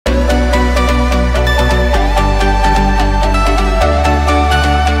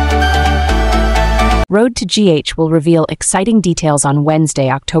Road to GH will reveal exciting details on Wednesday,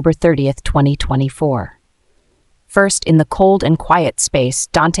 October 30th, 2024. First, in the cold and quiet space,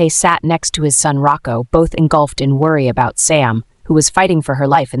 Dante sat next to his son Rocco, both engulfed in worry about Sam, who was fighting for her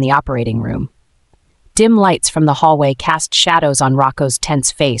life in the operating room. Dim lights from the hallway cast shadows on Rocco's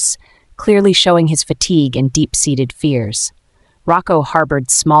tense face, clearly showing his fatigue and deep-seated fears. Rocco harbored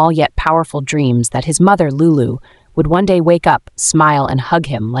small yet powerful dreams that his mother, Lulu, would one day wake up, smile, and hug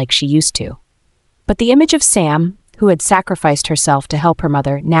him like she used to. But the image of Sam, who had sacrificed herself to help her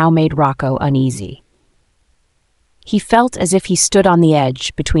mother, now made Rocco uneasy. He felt as if he stood on the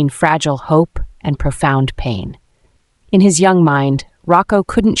edge between fragile hope and profound pain. In his young mind, Rocco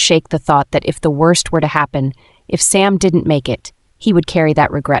couldn't shake the thought that if the worst were to happen, if Sam didn't make it, he would carry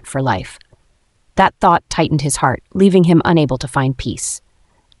that regret for life. That thought tightened his heart, leaving him unable to find peace.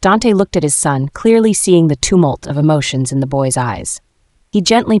 Dante looked at his son, clearly seeing the tumult of emotions in the boy's eyes. He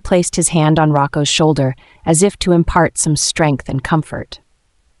gently placed his hand on Rocco's shoulder, as if to impart some strength and comfort.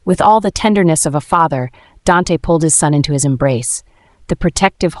 With all the tenderness of a father, Dante pulled his son into his embrace, the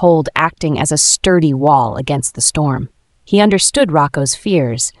protective hold acting as a sturdy wall against the storm. He understood Rocco's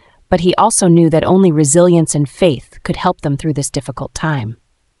fears, but he also knew that only resilience and faith could help them through this difficult time.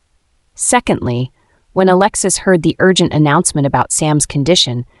 Secondly, when Alexis heard the urgent announcement about Sam's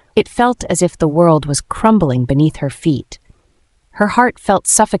condition, it felt as if the world was crumbling beneath her feet. Her heart felt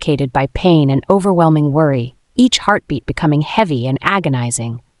suffocated by pain and overwhelming worry, each heartbeat becoming heavy and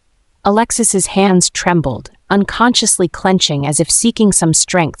agonizing. Alexis's hands trembled, unconsciously clenching as if seeking some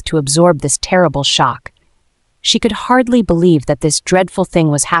strength to absorb this terrible shock. She could hardly believe that this dreadful thing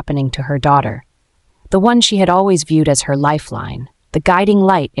was happening to her daughter, the one she had always viewed as her lifeline, the guiding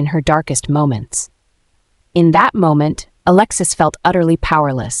light in her darkest moments. In that moment, Alexis felt utterly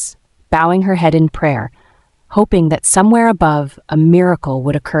powerless, bowing her head in prayer, hoping that somewhere above, a miracle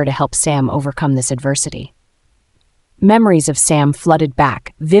would occur to help Sam overcome this adversity. Memories of Sam flooded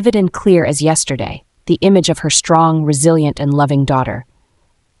back, vivid and clear as yesterday, the image of her strong, resilient, and loving daughter.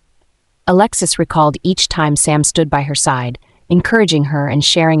 Alexis recalled each time Sam stood by her side, encouraging her and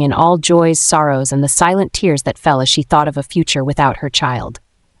sharing in all joys, sorrows, and the silent tears that fell as she thought of a future without her child.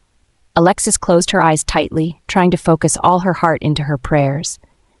 Alexis closed her eyes tightly, trying to focus all her heart into her prayers.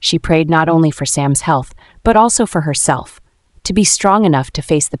 She prayed not only for Sam's health, but also for herself, to be strong enough to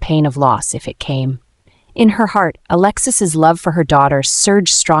face the pain of loss if it came. In her heart, Alexis's love for her daughter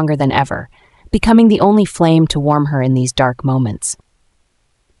surged stronger than ever, becoming the only flame to warm her in these dark moments.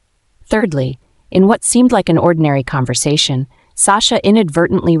 Thirdly, in what seemed like an ordinary conversation, Sasha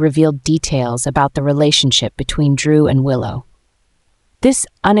inadvertently revealed details about the relationship between Drew and Willow. This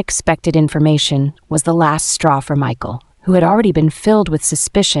unexpected information was the last straw for Michael, who had already been filled with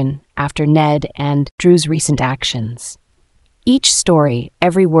suspicion after Ned and Drew's recent actions. Each story,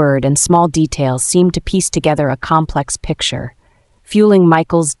 every word, and small detail seemed to piece together a complex picture, fueling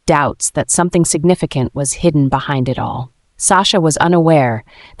Michael's doubts that something significant was hidden behind it all. Sasha was unaware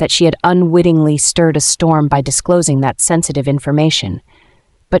that she had unwittingly stirred a storm by disclosing that sensitive information,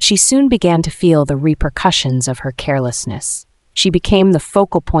 but she soon began to feel the repercussions of her carelessness. She became the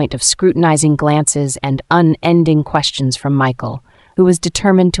focal point of scrutinizing glances and unending questions from Michael, who was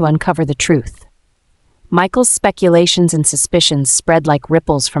determined to uncover the truth. Michael's speculations and suspicions spread like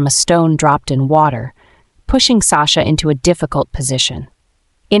ripples from a stone dropped in water, pushing Sasha into a difficult position.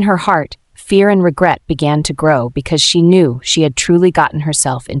 In her heart, fear and regret began to grow because she knew she had truly gotten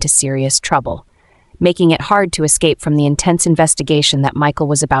herself into serious trouble, making it hard to escape from the intense investigation that Michael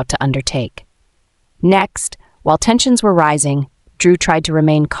was about to undertake. Next, while tensions were rising, Drew tried to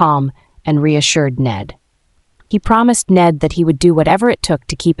remain calm and reassured Ned. He promised Ned that he would do whatever it took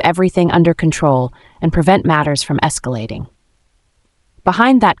to keep everything under control and prevent matters from escalating.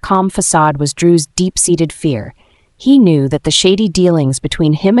 Behind that calm facade was Drew's deep-seated fear. He knew that the shady dealings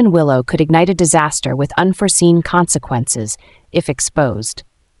between him and Willow could ignite a disaster with unforeseen consequences if exposed.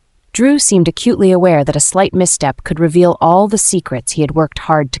 Drew seemed acutely aware that a slight misstep could reveal all the secrets he had worked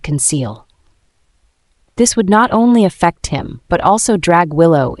hard to conceal. This would not only affect him, but also drag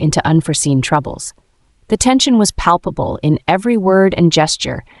Willow into unforeseen troubles. The tension was palpable in every word and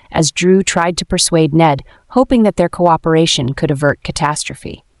gesture as Drew tried to persuade Ned, hoping that their cooperation could avert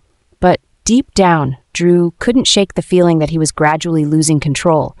catastrophe. But deep down, Drew couldn't shake the feeling that he was gradually losing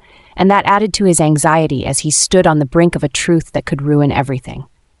control, and that added to his anxiety as he stood on the brink of a truth that could ruin everything.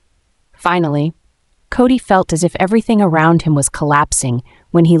 Finally, Cody felt as if everything around him was collapsing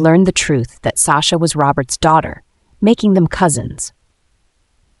when he learned the truth that Sasha was Robert's daughter, making them cousins.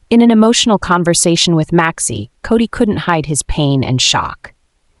 In an emotional conversation with Maxie, Cody couldn't hide his pain and shock.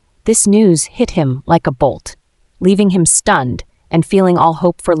 This news hit him like a bolt, leaving him stunned and feeling all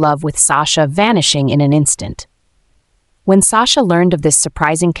hope for love with Sasha vanishing in an instant. When Sasha learned of this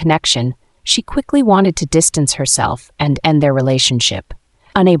surprising connection, she quickly wanted to distance herself and end their relationship,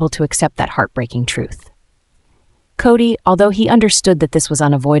 unable to accept that heartbreaking truth. Cody, although he understood that this was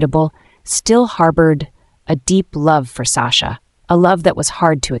unavoidable, still harbored a deep love for Sasha, a love that was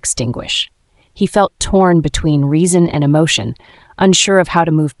hard to extinguish. He felt torn between reason and emotion, unsure of how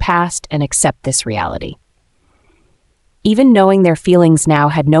to move past and accept this reality. Even knowing their feelings now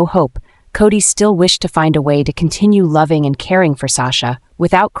had no hope, Cody still wished to find a way to continue loving and caring for Sasha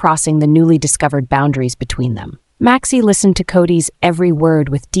without crossing the newly discovered boundaries between them. Maxie listened to Cody's every word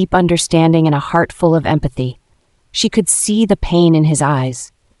with deep understanding and a heart full of empathy. She could see the pain in his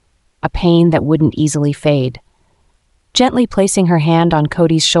eyes, a pain that wouldn't easily fade. Gently placing her hand on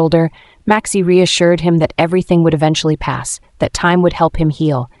Cody's shoulder, Maxie reassured him that everything would eventually pass, that time would help him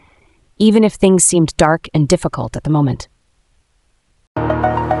heal, even if things seemed dark and difficult at the moment.